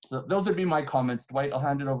 So those would be my comments. Dwight, I'll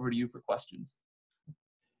hand it over to you for questions.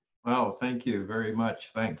 Wow, thank you very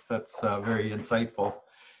much. Thanks, that's very insightful.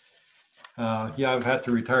 Yeah, I've had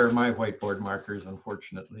to retire my whiteboard markers,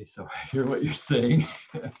 unfortunately, so I hear what you're saying.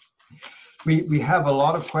 We have a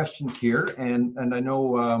lot of questions here, and I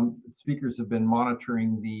know speakers have been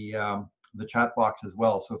monitoring the chat box as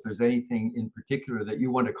well. So if there's anything in particular that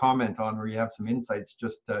you want to comment on, or you have some insights,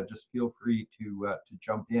 just feel free to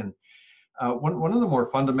jump in. One of the more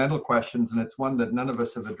fundamental questions, and it's one that none of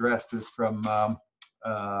us have addressed, is from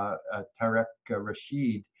Tarek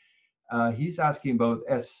Rashid. He's asking about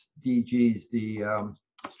SDGs, the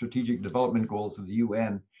Strategic Development Goals of the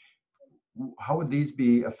UN. How would these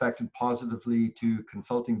be affected positively to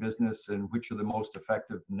consulting business, and which are the most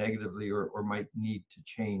effective negatively or might need to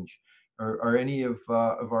change? Are any of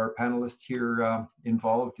our panelists here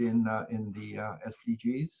involved in the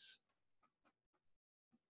SDGs?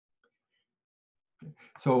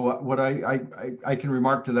 So what I can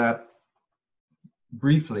remark to that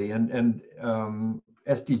briefly, and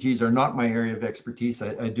SDGs are not my area of expertise.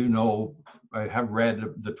 I do know, I have read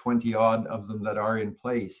the 20 odd of them that are in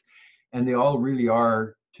place, and they all really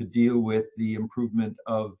are to deal with the improvement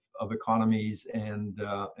of economies and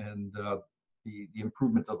the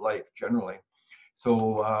improvement of life generally.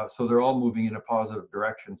 So they're all moving in a positive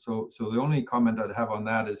direction. So the only comment I'd have on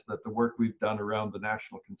that is that the work we've done around the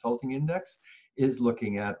National Consulting Index is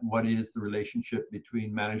looking at what is the relationship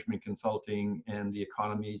between management consulting and the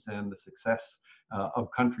economies and the success of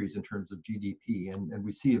countries in terms of GDP. And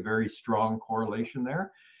we see a very strong correlation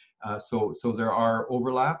there. So there are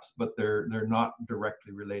overlaps, but they're not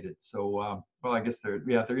directly related. So, well, I guess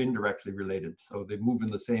they're indirectly related. So they move in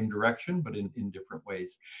the same direction, but in different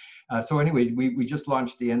ways. So anyway, we just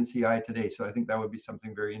launched the NCI today. So I think that would be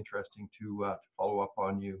something very interesting to follow up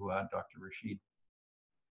on you, Dr. Rashid.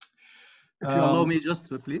 If you allow me just,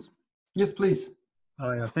 please. Yes, please.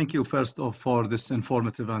 Yeah, thank you first off for this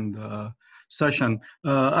informative and session.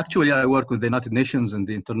 Actually, I work with the United Nations and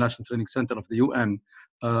the International Training Center of the UN.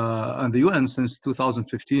 And the UN since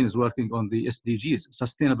 2015 is working on the SDGs,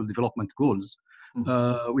 Sustainable Development Goals.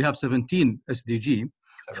 Mm-hmm. We have 17 SDG.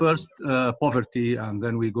 First, poverty, and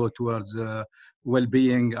then we go towards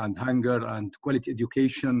well-being and hunger and quality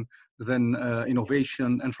education, then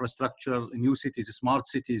innovation, infrastructure, new cities, smart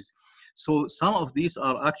cities. So some of these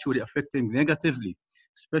are actually affecting negatively,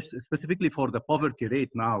 specifically for the poverty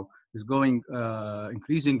rate now is going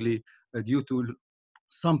increasingly due to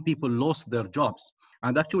some people lost their jobs.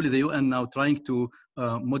 And actually the UN now trying to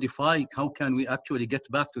modify how can we actually get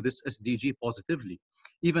back to this SDG positively.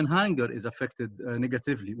 Even hunger is affected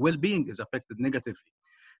negatively. Well-being is affected negatively.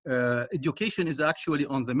 Education is actually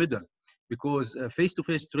on the middle because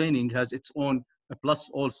face-to-face training has its own plus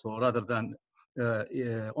also, rather than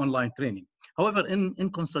online training. However, in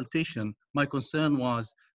consultation, my concern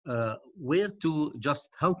was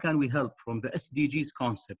how can we help from the SDGs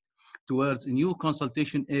concept towards a new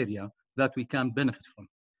consultation area that we can benefit from.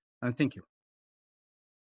 And thank you.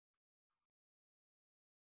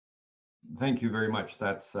 Thank you very much.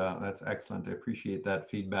 That's excellent. I appreciate that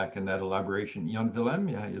feedback and that elaboration. Jan Willem,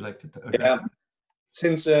 yeah, you'd like to address that?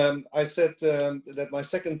 Since I said that my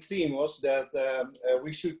second theme was that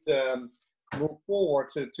we should move forward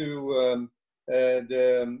to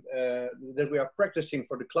that we are practicing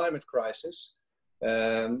for the climate crisis,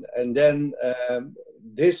 and then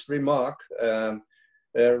this remark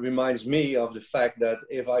reminds me of the fact that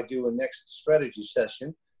if I do a next strategy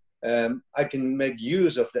session, I can make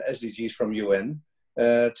use of the SDGs from UN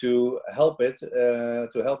to help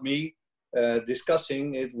me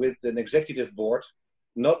discussing it with an executive board,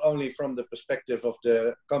 not only from the perspective of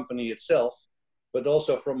the company itself, but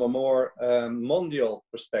also from a more mondial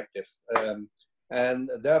perspective. And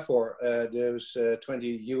therefore, those 20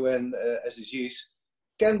 UN SDGs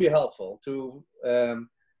can be helpful to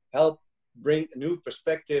help bring a new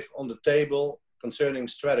perspective on the table concerning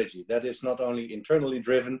strategy. That is not only internally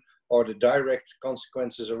driven or the direct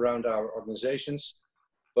consequences around our organizations,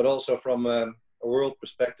 but also from a world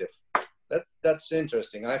perspective. That's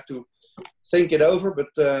interesting. I have to think it over, but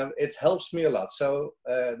it helps me a lot. So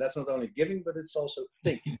that's not only giving, but it's also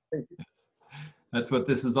thinking. Thank you. That's what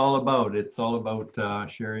this is all about. It's all about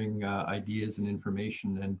sharing ideas and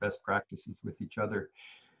information and best practices with each other.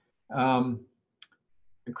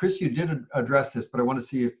 Chris, you did address this, but I want to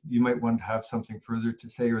see if you might want to have something further to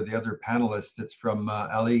say, or the other panelists. It's from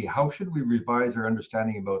Ali. How should we revise our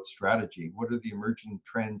understanding about strategy? What are the emerging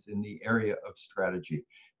trends in the area of strategy?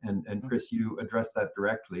 And Chris, you addressed that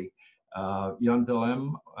directly. Jan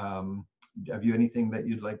Willem, have you anything that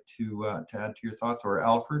you'd like to add to your thoughts, or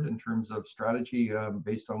Alfred, in terms of strategy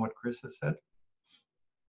based on what Chris has said?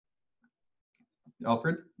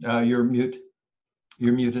 Alfred, you're mute.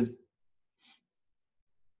 You're muted.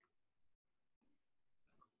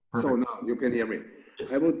 Perfect. So now you can hear me.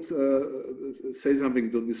 Yes. I would say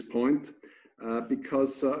something to this point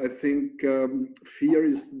because I think fear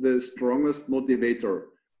is the strongest motivator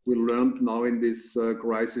we learned now in this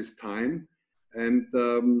crisis time. And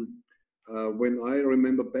when I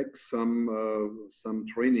remember back some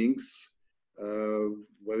trainings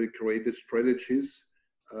where we created strategies,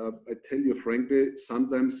 I tell you frankly,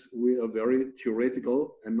 sometimes we are very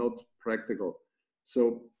theoretical and not practical.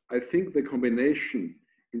 So I think the combination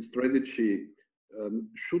in strategy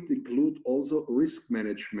should include also risk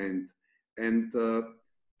management, and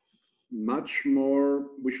much more.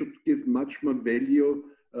 We should give much more value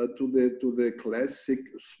to the classic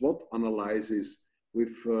SWOT analysis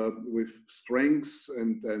with strengths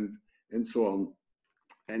and so on.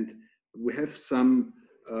 And we have some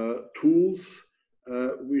tools.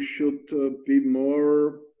 We should be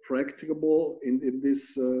more practicable in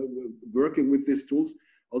this working with these tools.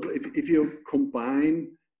 Also, if you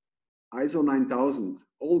combine ISO 9000,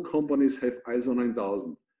 all companies have ISO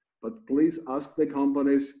 9000, but please ask the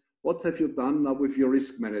companies, what have you done now with your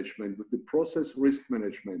risk management, with the process risk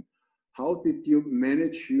management? How did you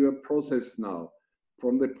manage your process now?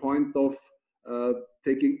 From the point of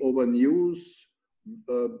taking over news,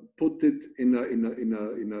 put it in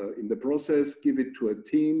the process, give it to a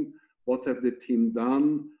team. What have the team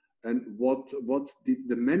done, and what did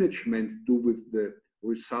the management do with the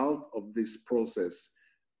result of this process?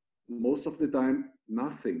 Most of the time,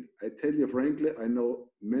 nothing. I tell you frankly, I know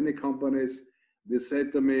many companies, they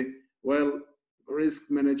said to me, well, risk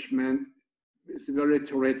management is very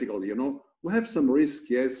theoretical, you know. We have some risk,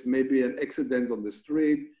 yes, maybe an accident on the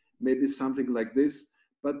street, maybe something like this,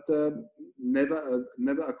 but never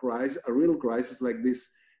a crisis, a real crisis like this.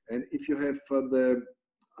 And if you have the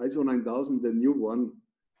ISO 9000, the new one,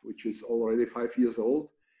 which is already 5 years old,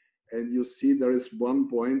 and you see there is one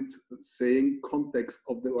point saying context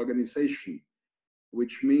of the organization,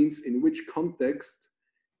 which means in which context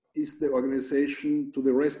is the organization to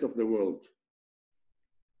the rest of the world.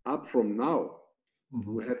 Up from now,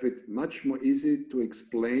 we have it much more easy to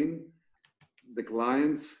explain the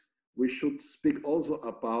clients. We should speak also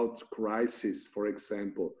about crisis, for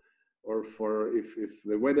example, or for if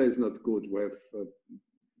the weather is not good, we have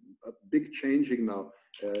a big changing now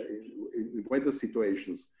in weather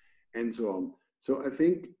situations and so on. So I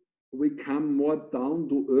think we come more down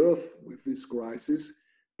to earth with this crisis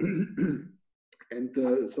and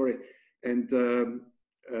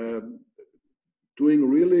doing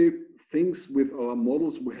really things with our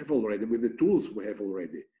models we have already, with the tools we have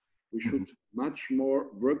already. We should much more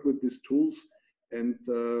work with these tools and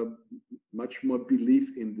much more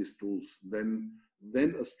believe in these tools. Then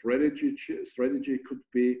a strategy could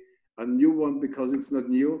be a new one because it's not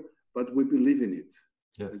new, but we believe in it.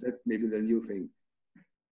 Yes. And that's maybe the new thing.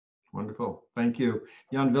 Wonderful. Thank you.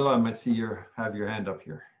 Jan Willem, I see you have your hand up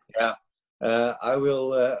here. Yeah, I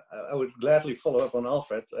would gladly follow up on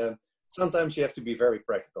Alfred. Sometimes you have to be very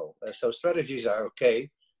practical. So strategies are okay,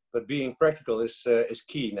 but being practical is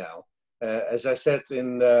key now. As I said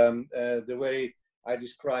in the way I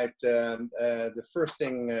described the first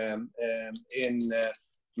thing in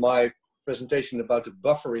my presentation about the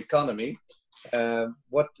buffer economy,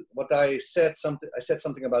 what I said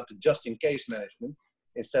something about the just-in-case management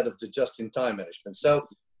instead of the just-in-time management. So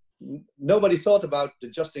nobody thought about the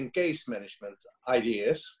just-in-case management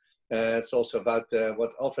ideas. It's also about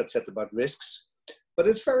what Alfred said about risks, but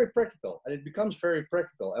it's very practical, and it becomes very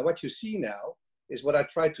practical. And what you see now is what I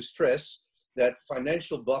try to stress, that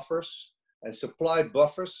financial buffers and supply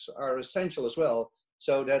buffers are essential as well,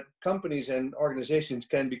 so that companies and organizations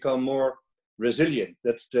can become more resilient.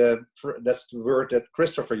 That's the word that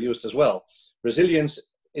Christopher used as well. Resilience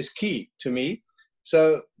is key to me.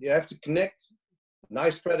 So you have to connect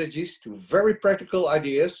nice strategies to very practical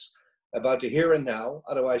ideas about the here and now.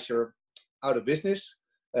 Otherwise, you're out of business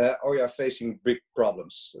or you're facing big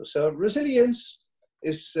problems. So resilience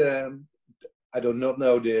is, I do not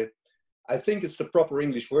know I think it's the proper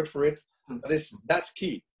English word for it, but that's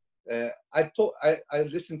key. I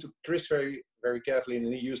listened to Chris very, very carefully, and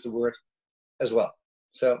he used the word as well.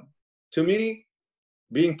 So to me,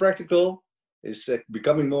 being practical is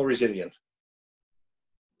becoming more resilient.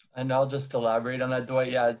 And I'll just elaborate on that,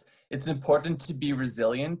 Dwight. Yeah, it's important to be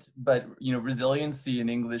resilient, but resiliency in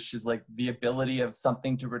English is like the ability of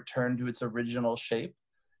something to return to its original shape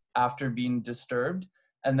after being disturbed.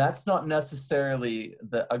 And that's not necessarily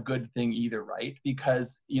a good thing either, right?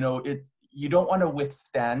 Because you don't want to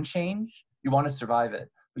withstand change, you want to survive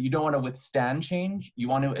it. But you don't want to withstand change, you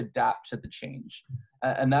want to adapt to the change.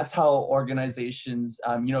 And that's how organizations,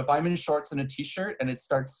 if I'm in shorts and a t-shirt and it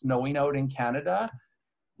starts snowing out in Canada,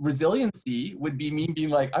 resiliency would be me being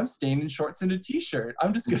like, I'm staying in shorts and a t-shirt.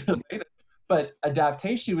 I'm just going to wait. But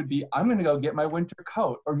adaptation would be, I'm going to go get my winter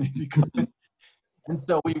coat or maybe come in. And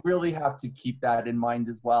so we really have to keep that in mind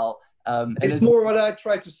as well. And it's more what I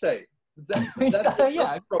try to say. That's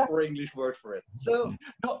the proper English word for it. So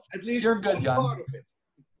no, at least you're good, Jan. part of it.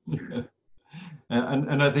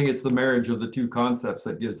 And I think it's the marriage of the two concepts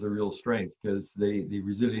that gives the real strength, because the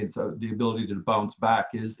resilience, the ability to bounce back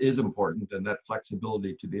is important, and that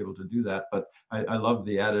flexibility to be able to do that. But I love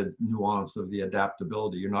the added nuance of the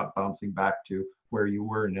adaptability. You're not bouncing back to where you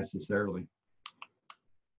were necessarily.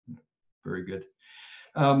 Very good.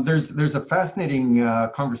 There's a fascinating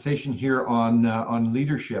conversation here on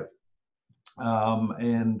leadership.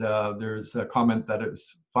 There's a comment that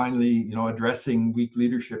it's finally, addressing weak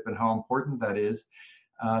leadership and how important that is,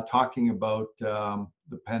 talking about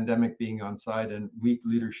the pandemic being on side and weak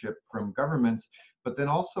leadership from governments, but then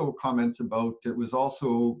also comments about it was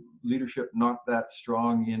also leadership not that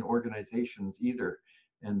strong in organizations either.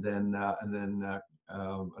 And then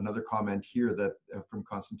another comment here that from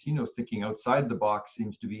Constantinos, thinking outside the box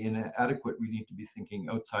seems to be inadequate. We need to be thinking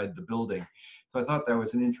outside the building. So I thought that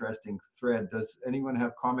was an interesting thread. Does anyone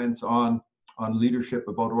have comments on leadership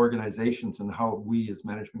about organizations and how we as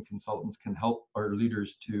management consultants can help our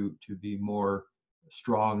leaders to be more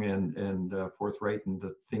strong and forthright in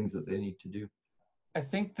the things that they need to do? I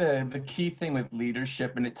think the key thing with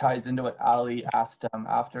leadership, and it ties into what Ali asked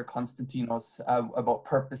after Constantinos about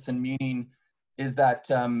purpose and meaning, is that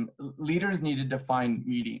leaders need to define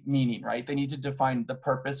meaning, right? They need to define the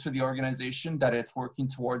purpose for the organization that it's working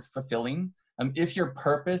towards fulfilling. If your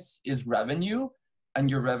purpose is revenue and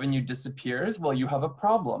your revenue disappears, well, you have a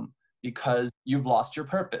problem because you've lost your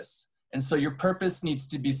purpose. And so your purpose needs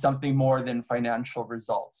to be something more than financial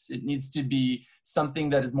results. It needs to be something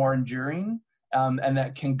that is more enduring, and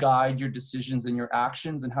that can guide your decisions and your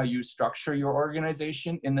actions and how you structure your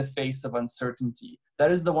organization in the face of uncertainty.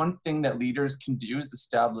 That is the one thing that leaders can do, is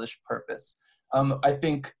establish purpose. I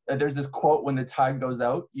think there's this quote, when the tide goes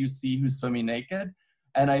out, you see who's swimming naked.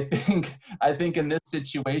 And I think in this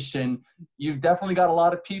situation, you've definitely got a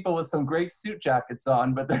lot of people with some great suit jackets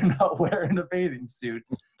on, but they're not wearing a bathing suit.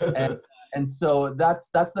 And so that's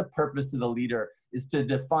the purpose of the leader, is to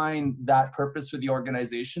define that purpose for the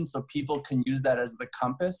organization so people can use that as the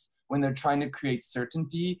compass when they're trying to create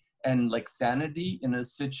certainty and like sanity in a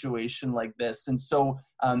situation like this. And so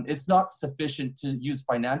it's not sufficient to use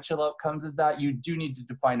financial outcomes as that. You do need to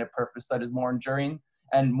define a purpose that is more enduring.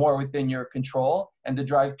 and more within your control, and to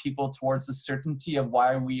drive people towards the certainty of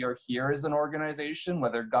why we are here as an organization,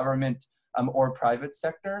 whether government or private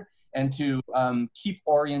sector, and to keep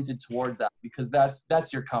oriented towards that, because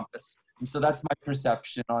that's your compass. And so that's my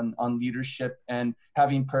perception on leadership and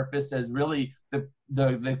having purpose as really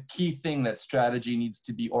the key thing that strategy needs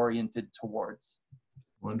to be oriented towards.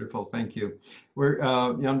 Wonderful, thank you. We're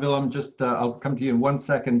Jan Willem, just I'll come to you in 1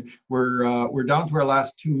 second. We're down to our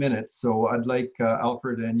last 2 minutes, so I'd like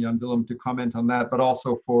Alfred and Jan Willem to comment on that, but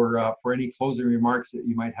also for any closing remarks that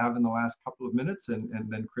you might have in the last couple of minutes, and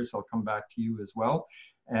then Chris, I'll come back to you as well.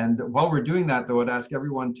 And while we're doing that, though, I'd ask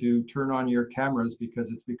everyone to turn on your cameras,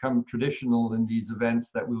 because it's become traditional in these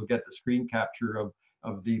events that we'll get the screen capture of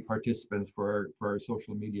the participants for our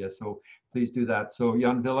social media. So please do that. So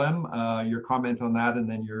Jan Willem, your comment on that, and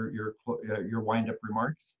then your wind-up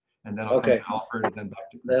remarks, and then I'll come to Alfred and then back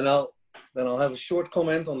to Chris. Then I'll have a short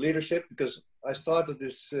comment on leadership, because I started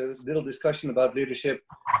this little discussion about leadership,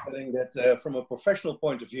 saying that from a professional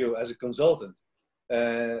point of view, as a consultant,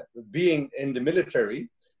 being in the military,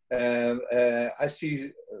 I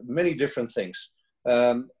see many different things.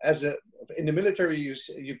 In the military,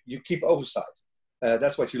 you keep oversight.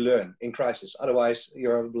 That's what you learn in crisis. Otherwise,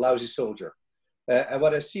 you're a lousy soldier. And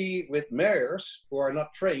what I see with mayors who are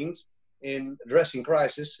not trained in addressing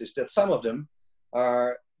crisis is that some of them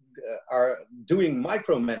are doing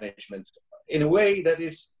micromanagement in a way that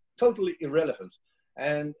is totally irrelevant,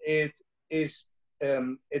 and it is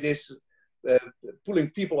pulling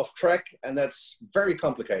people off track, and that's very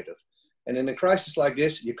complicated. And in a crisis like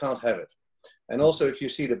this, you can't have it. And also, if you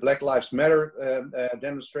see the Black Lives Matter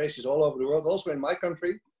demonstrations all over the world, also in my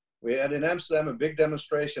country, we had in Amsterdam a big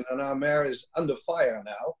demonstration, and our mayor is under fire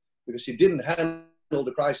now because he didn't handle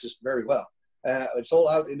the crisis very well. It's all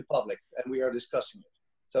out in the public, and we are discussing it.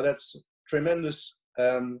 So that's tremendous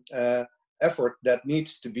effort that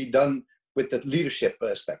needs to be done with that leadership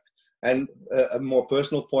aspect. And a more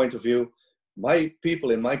personal point of view, my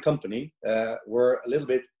people in my company were a little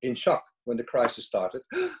bit in shock when the crisis started.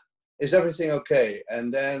 Is everything okay?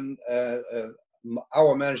 And then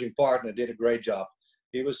our managing partner did a great job.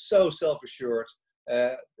 He was so self-assured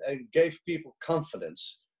and gave people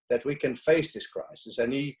confidence that we can face this crisis.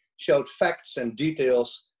 And he showed facts and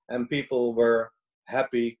details, and people were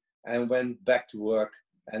happy and went back to work,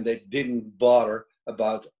 and they didn't bother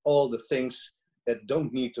about all the things that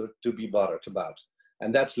don't need to be bothered about.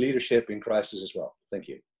 And that's leadership in crisis as well. Thank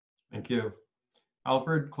you. Thank you.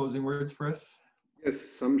 Alfred, closing words for us? Yes,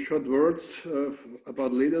 some short words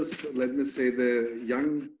about leaders. Let me say the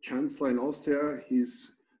young chancellor in Austria,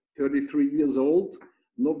 he's 33 years old.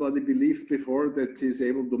 Nobody believed before that he's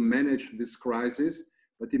able to manage this crisis,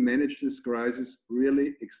 but he managed this crisis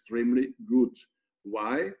really extremely good.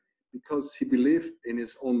 Why? Because he believed in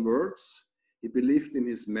his own words, he believed in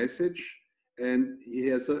his message, and he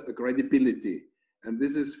has a credibility. And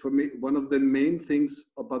this is, for me, one of the main things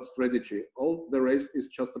about strategy. All the rest is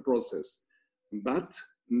just a process. But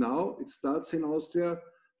now it starts in Austria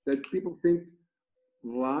that people think,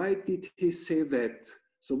 why did he say that?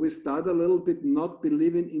 So we start a little bit not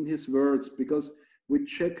believing in his words, because we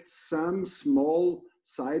checked some small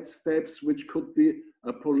side steps which could be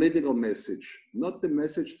a political message, not the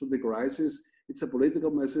message to the crisis. It's a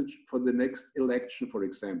political message for the next election, for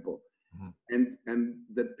example. Mm-hmm. And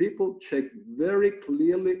the people check very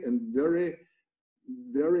clearly and very,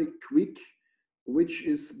 very quick which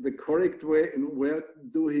is the correct way, and where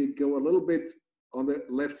do he go a little bit on the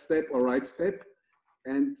left step or right step,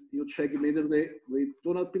 and you check immediately. We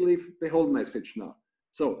do not believe the whole message now.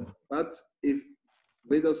 So, but if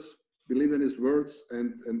leaders believe in his words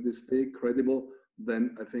and they stay credible,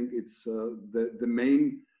 then I think it's the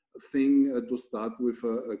main thing to start with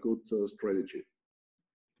a good strategy.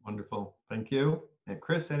 Wonderful, thank you. And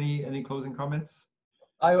Chris, any closing comments?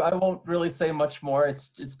 I won't really say much more.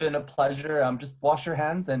 It's been a pleasure. Just wash your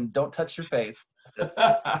hands and don't touch your face.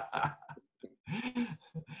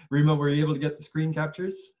 Rima, were you able to get the screen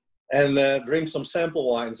captures? And drink some sample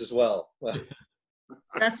wines as well.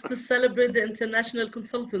 That's to celebrate the International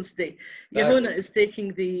Consultants Day. Johanna is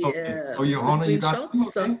taking the,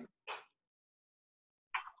 screenshots. Okay.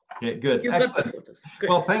 Okay, good. You got the photos. Good.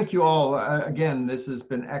 Well, thank you all. Again, this has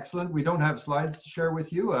been excellent. We don't have slides to share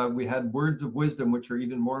with you. We had words of wisdom, which are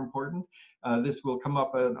even more important. This will come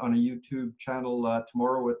up on a YouTube channel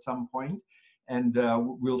tomorrow at some point, and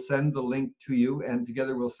we'll send the link to you, and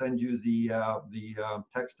together we'll send you the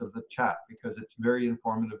text of the chat, because it's very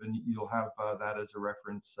informative, and you'll have that as a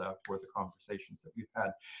reference for the conversations that we've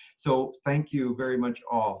had. So thank you very much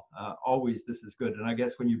all. Always this is good, and I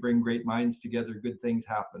guess when you bring great minds together, good things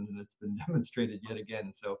happen, and it's been demonstrated yet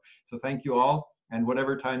again. So thank you all, And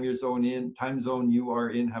whatever time zone you are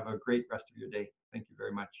in, have a great rest of your day. Thank you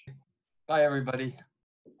very much. Bye, everybody.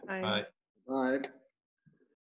 Bye. Bye. Bye.